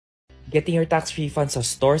Getting your tax refund sa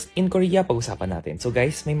stores in Korea, pag-usapan natin. So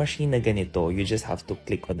guys, may machine na ganito. You just have to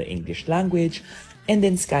click on the English language and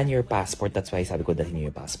then scan your passport. That's why sabi ko dalhin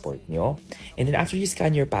niyo yung passport niyo. And then after you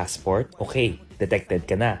scan your passport, okay, detected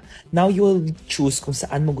ka na. Now you will choose kung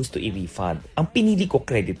saan mo gusto i-refund. Ang pinili ko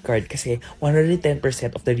credit card kasi 110%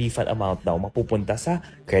 of the refund amount daw mapupunta sa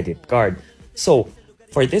credit card. So,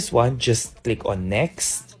 for this one, just click on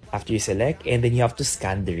next after you select and then you have to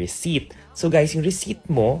scan the receipt. So guys, yung receipt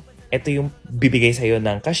mo, ito yung bibigay sa'yo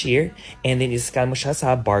ng cashier and then i-scan mo siya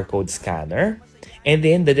sa barcode scanner. And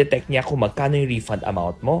then, detect niya kung magkano yung refund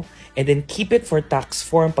amount mo. And then, keep it for tax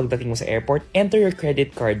form pagdating mo sa airport. Enter your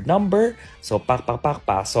credit card number. So,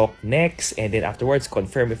 pasok, next. And then, afterwards,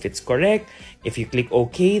 confirm if it's correct. If you click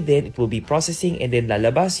OK, then it will be processing. And then,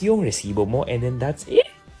 lalabas yung resibo mo. And then, that's it.